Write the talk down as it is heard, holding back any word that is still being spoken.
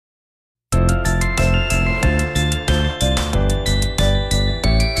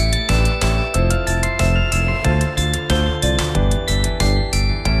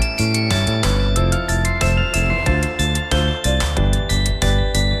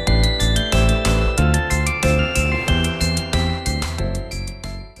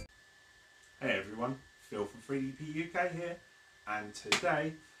4K here, and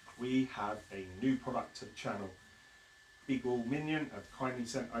today we have a new product to the channel. Beagle Mintion have kindly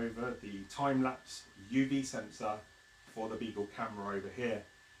sent over the time-lapse UV sensor for the Beagle camera over here.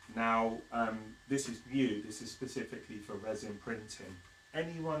 Now this is new, this is specifically for resin printing.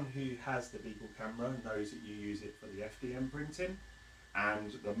 Anyone who has the Beagle camera knows that you use it for the FDM printing,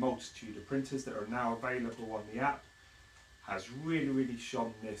 and the multitude of printers that are now available on the app has really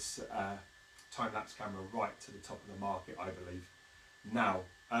shone this time-lapse camera right to the top of the market, I believe. Now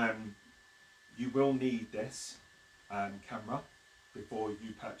you will need this camera before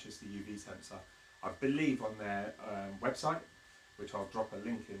you purchase the UV sensor. I believe on their website, which I'll drop a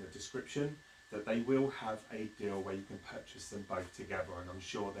link in the description, that they will have a deal where you can purchase them both together, and I'm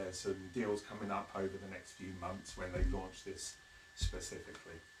sure there's some deals coming up over the next few months when they launch this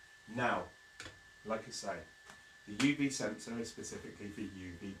specifically. Now, like I say, the UV sensor is specifically for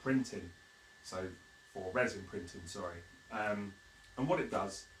UV printing, so for resin printing, sorry. And what it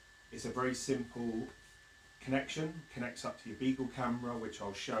does is a very simple connection, connects up to your Beagle camera, which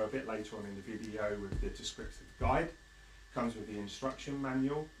I'll show a bit later on in the video with the descriptive guide. Comes with the instruction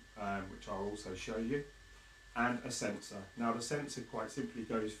manual, which I'll also show you, and a sensor. Now the sensor quite simply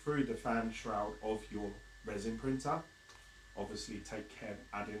goes through the fan shroud of your resin printer. Obviously take care of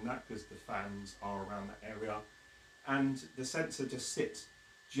adding that because the fans are around that area, and the sensor just sits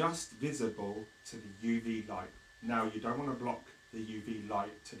just visible to the UV light. Now you don't want to block the UV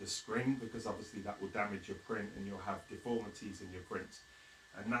light to the screen because obviously that will damage your print and you'll have deformities in your print,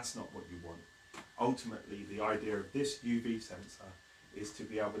 and that's not what you want. Ultimately, the idea of this UV sensor is to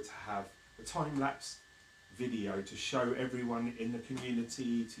be able to have a time-lapse video to show everyone in the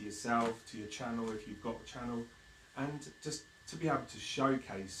community, to yourself, to your channel if you've got a channel, and just to be able to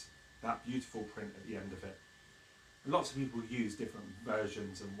showcase that beautiful print at the end of it. Lots of people use different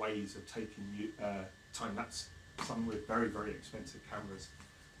versions and ways of taking time-lapse, some with very expensive cameras,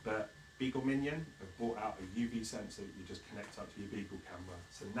 but Beagle Mintion have brought out a UV sensor that you just connect up to your Beagle camera.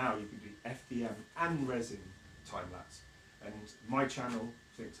 So now you can do FDM and resin time-lapse, and my channel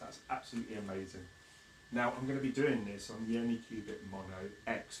thinks that's absolutely amazing. Now I'm going to be doing this on the anycubic Mono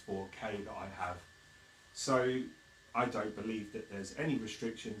X 4K that I have, so I don't believe that there's any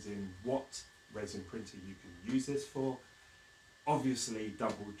restrictions in what resin printer you can use this for. Obviously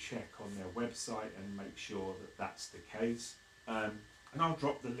double check on their website and make sure that that's the case, and I'll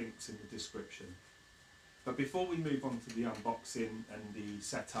drop the links in the description. But before we move on to the unboxing and the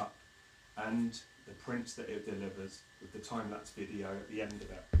setup and the prints that it delivers with the time-lapse video at the end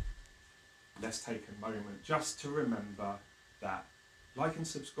of it, let's take a moment just to remember that like and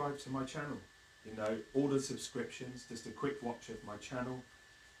subscribe to my channel. You know, all the subscriptions, just a quick watch of my channel,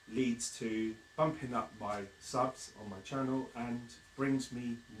 leads to bumping up my subs on my channel and brings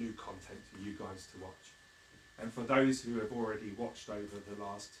me new content for you guys to watch. And for those who have already watched over the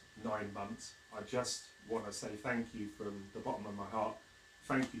last 9 months, I just want to say thank you from the bottom of my heart.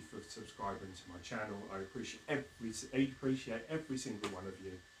 Thank you for subscribing to my channel. I appreciate every single one of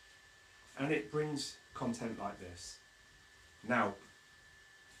you. And it brings content like this. Now,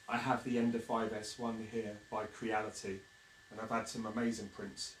 I have the Ender 5S1 here by Creality, and I've had some amazing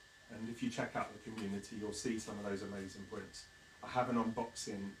prints. And if you check out the community, you'll see some of those amazing prints. I have an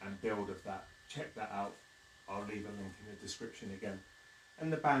unboxing and build of that. Check that out. I'll leave a link in the description again.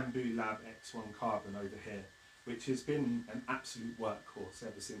 And the Bamboo Lab X1 Carbon over here, which has been an absolute workhorse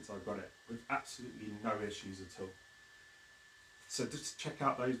ever since I got it, with absolutely no issues at all. So just check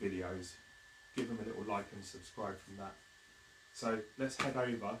out those videos, give them a little like and subscribe from that. So let's head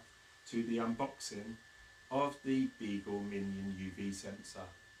over to the unboxing of the Beagle Mintion UV sensor.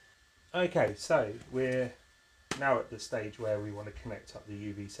 Okay, so we're now at the stage where we want to connect up the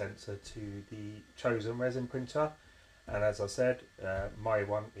UV sensor to the chosen resin printer, and as I said, my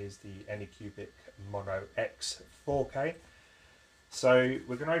one is the anycubic Mono X 4K. So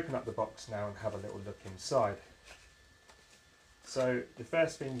we're going to open up the box now and have a little look inside. So the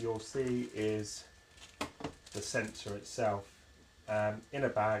first thing you'll see is the sensor itself in a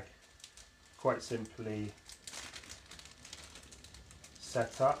bag, quite simply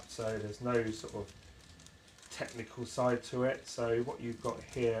set up, so there's no sort of technical side to it. So what you've got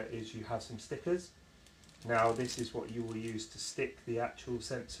here is you have some stickers. Now this is what you will use to stick the actual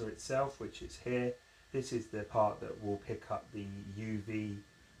sensor itself, which is here. This is the part that will pick up the UV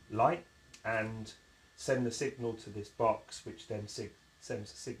light and send the signal to this box, which then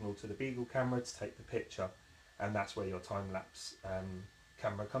sends a signal to the Beagle camera to take the picture, and that's where your time-lapse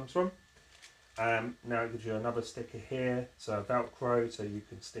camera comes from. Now it gives you another sticker here, so a Velcro, so you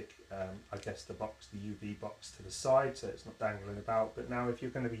can stick I guess the UV box to the side so it's not dangling about. But now if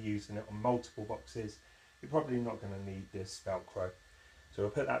you're going to be using it on multiple boxes, you're probably not going to need this Velcro. So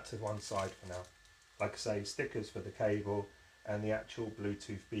we'll put that to one side for now. Like I say, stickers for the cable and the actual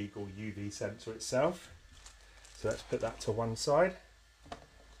Bluetooth Beagle UV sensor itself. So let's put that to one side.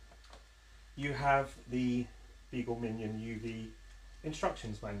 You have the Beagle Mintion UV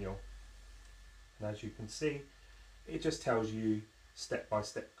instructions manual. And as you can see, it just tells you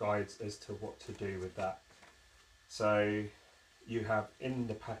step-by-step guides as to what to do with that. So you have in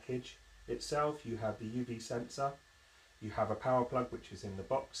the package itself, you have the UV sensor, you have a power plug which is in the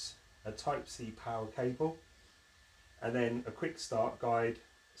box, a Type-C power cable, and then a quick start guide,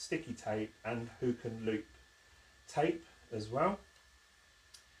 sticky tape and hook and loop tape as well.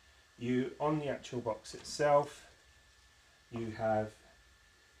 You, on the actual box itself, you have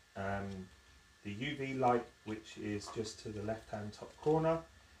the UV light, which is just to the left hand top corner,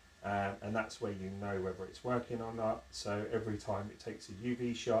 and that's where you know whether it's working or not. So every time it takes a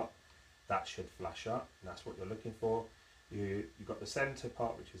UV shot, that should flash up, and that's what you're looking for. You've got the center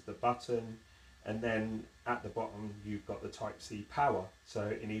part, which is the button, and then at the bottom you've got the Type-C power, so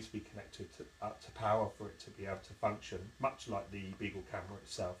it needs to be connected up to power for it to be able to function, much like the Beagle camera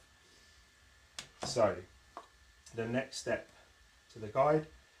itself. So the next step to the guide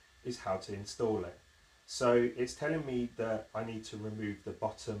is how to install it. So it's telling me that I need to remove the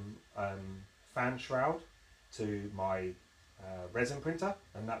bottom fan shroud to my resin printer,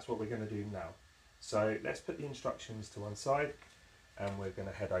 and that's what we're going to do now. So let's put the instructions to one side and we're going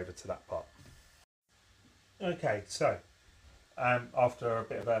to head over to that part. Okay, so after a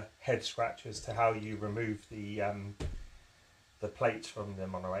bit of a head scratch as to how you remove the plates from the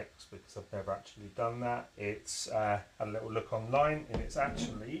Mono X, because I've never actually done that, it's had a little look online and it's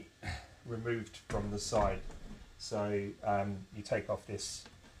actually removed from the side. So you take off this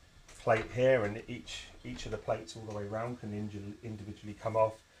plate here, and each of the plates all the way around can individually come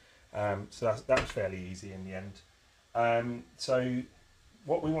off. So that was fairly easy in the end. So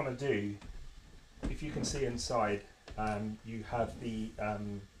what we want to do, if you can see inside, you have the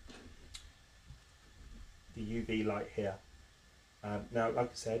UV light here. Now, like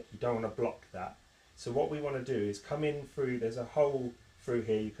I said, you don't want to block that. So what we want to do is come in through, there's a hole through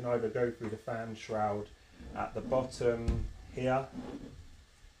here. You can either go through the fan shroud at the bottom here.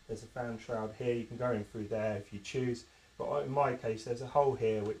 There's a fan shroud here. You can go in through there if you choose. But in my case, there's a hole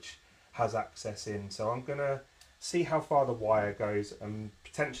here which has access in. So I'm going to see how far the wire goes and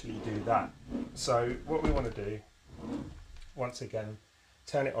potentially do that. So what we want to do, once again,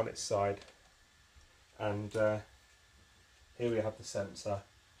 turn it on its side, and here we have the sensor.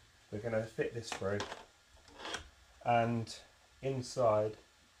 We're going to fit this through, and inside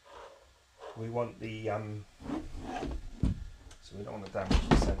we want the so we don't want to damage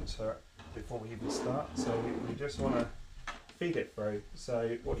the sensor before we even start, so we just want to feed it through.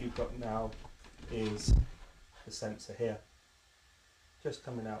 So what you've got now is the sensor here, just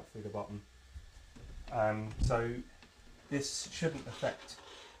coming out through the bottom. So this shouldn't affect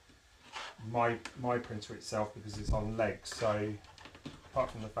my printer itself because it's on legs, so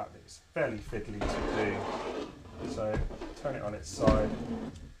apart from the fact that it's fairly fiddly to do. So turn it on its side,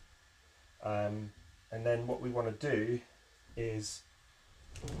 and then what we want to do is,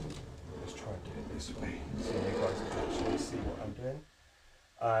 let's try and do it this way so you guys can actually see what I'm doing.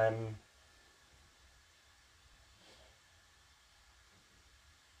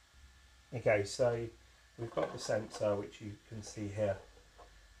 Okay, so we've got the sensor, which you can see here,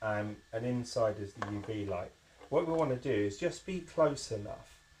 and inside is the UV light. What we want to do is just be close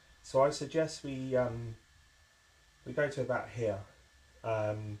enough. So I suggest we go to about here,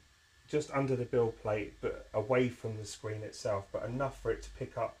 just under the build plate, but away from the screen itself, but enough for it to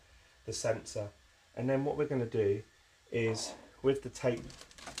pick up the sensor. And then what we're going to do is, with the tape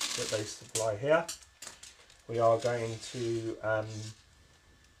that they supply here, we are going to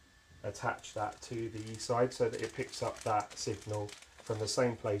attach that to the side so that it picks up that signal from the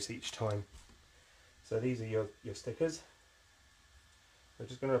same place each time. So these are your stickers. I'm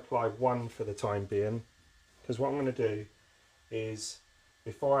just going to apply one for the time being, because what I'm going to do is,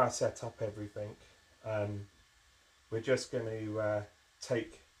 before I set up everything, we're just going to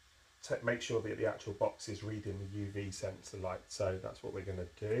make sure that the actual box is reading the UV sensor light. So that's what we're going to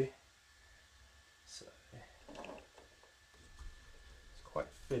do. So it's quite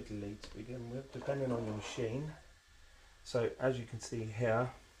fiddly to begin with, depending on your machine. So as you can see here,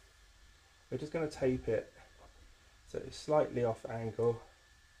 we're just going to tape it so it's slightly off angle.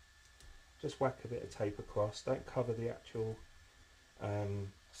 Just whack a bit of tape across, don't cover the actual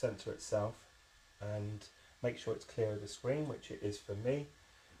sensor itself, and make sure it's clear of the screen, which it is for me.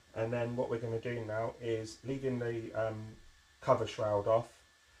 And then what we're going to do now is, leaving the cover shroud off,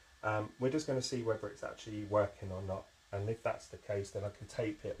 We're just going to see whether it's actually working or not, and if that's the case, then I can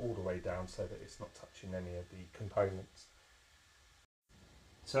tape it all the way down so that it's not touching any of the components.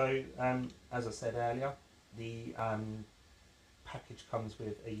 So as I said earlier, the package comes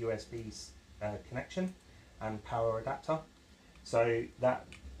with a USB connection and power adapter, so that,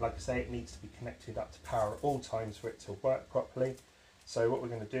 like I say, it needs to be connected up to power at all times for it to work properly. So what we're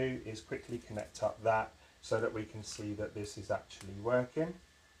going to do is quickly connect up that so that we can see that this is actually working.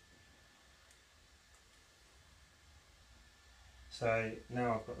 So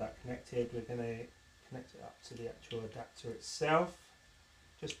now I've got that connected, we're going to connect it up to the actual adapter itself.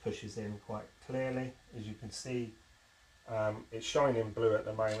 Just pushes in quite clearly, as you can see. It's shining blue at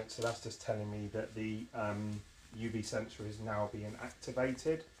the moment, so that's just telling me that the UV sensor is now being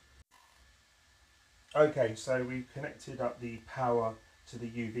activated. Okay, so we've connected up the power to the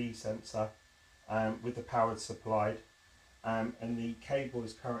UV sensor with the power supplied, and the cable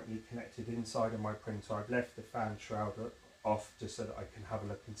is currently connected inside of my printer. I've left the fan shroud off just so that I can have a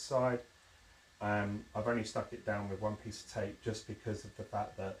look inside. I've only stuck it down with one piece of tape just because of the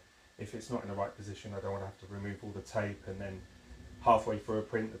fact that if it's not in the right position, I don't want to have to remove all the tape, and then halfway through a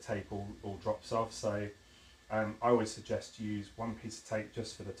print the tape all drops off. So I always suggest you use one piece of tape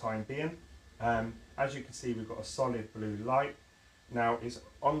just for the time being. As you can see, we've got a solid blue light. Now, it's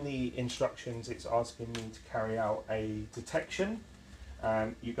on the instructions, it's asking me to carry out a detection.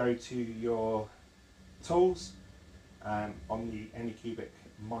 You go to your tools, on the anycubic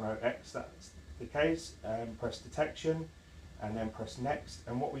Mono X, that's the case, press detection and then press next,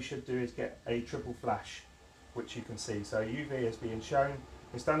 and what we should do is get a triple flash, which you can see. So UV is being shown,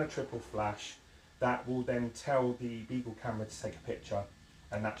 it's done a triple flash. That will then tell the Beagle camera to take a picture,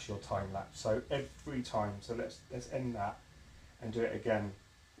 and that's your time lapse. So every time, so let's end that and do it again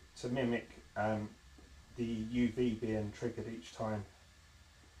to mimic the UV being triggered each time,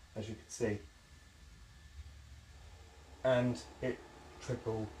 as you can see, and it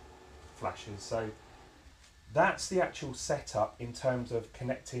triple flashes. So that's the actual setup in terms of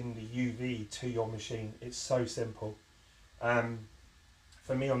connecting the UV to your machine. It's so simple.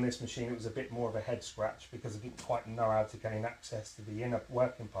 For me on this machine, it was a bit more of a head scratch because I didn't quite know how to gain access to the inner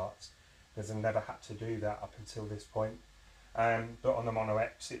working parts, because I've never had to do that up until this point. But on the Mono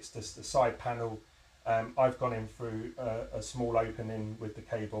X, it's just the side panel. I've gone in through a small opening with the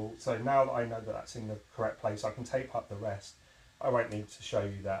cable, so now that I know that that's in the correct place, I can tape up the rest. I won't need to show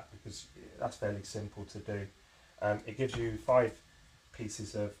you that because that's fairly simple to do. It gives you 5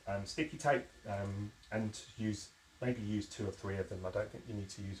 pieces of sticky tape, and maybe use 2 or 3 of them. I don't think you need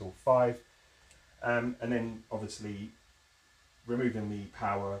to use all 5. And then obviously removing the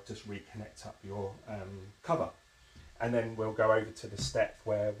power, just reconnect up your cover. And then we'll go over to the step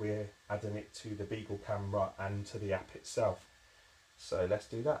where we're adding it to the Beagle camera and to the app itself. So let's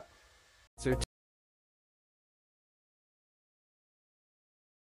do that.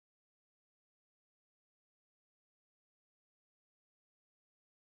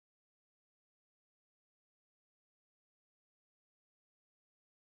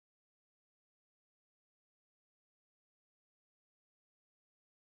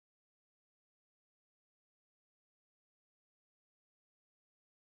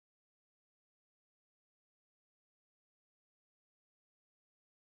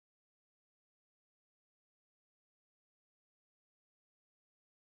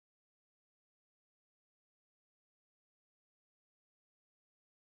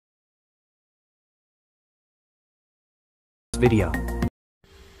 Video.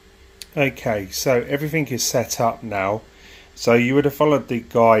 Okay, so everything is set up now. So you would have followed the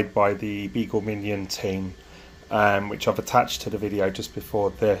guide by the Beagle Mintion team, which I've attached to the video just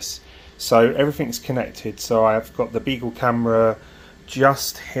before this. So everything's connected. So I've got the Beagle camera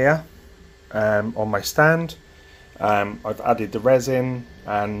just here on my stand. I've added the resin,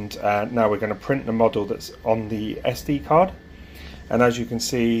 and now we're going to print the model that's on the SD card. And as you can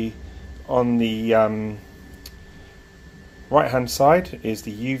see on the right hand side is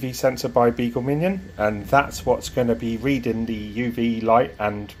the UV sensor by Beagle Mintion, and that's what's going to be reading the UV light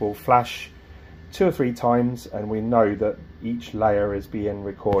and will flash 2 or 3 times, and we know that each layer is being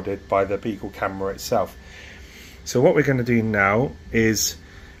recorded by the Beagle camera itself. So what we're going to do now is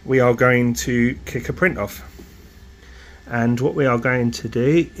we are going to kick a print off, and what we are going to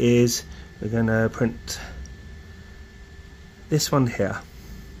do is we're going to print this one here,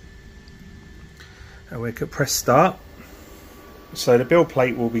 and we could press start. So the build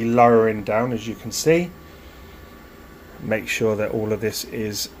plate will be lowering down, as you can see. Make sure that all of this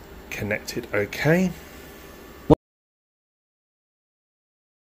is connected okay.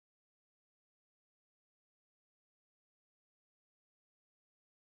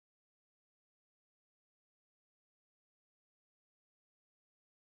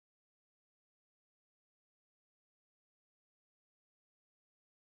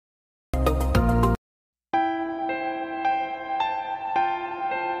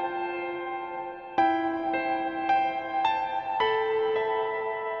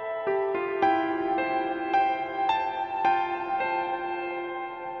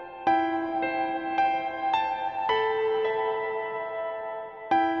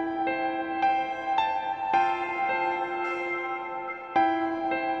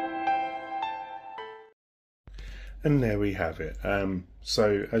 And there we have it.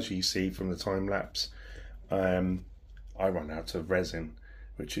 So as you see from the time lapse, I run out of resin,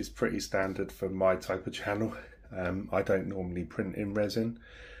 which is pretty standard for my type of channel. I don't normally print in resin,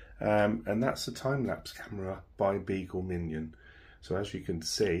 and that's the time lapse camera by Beagle Mintion. So as you can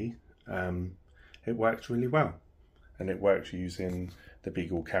see, it works really well, and it works using the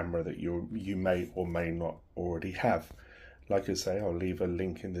Beagle camera that you may or may not already have. Like I say, I'll leave a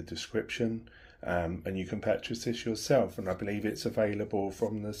link in the description, and you can purchase this yourself, and I believe it's available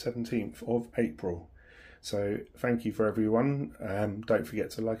from the 17th of April. So thank you for everyone. Don't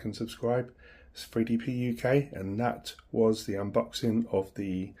forget to like and subscribe. It's 3DP UK, and that was the unboxing of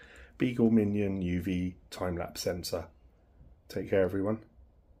the Beagle Mintion UV time-lapse sensor. Take care, everyone.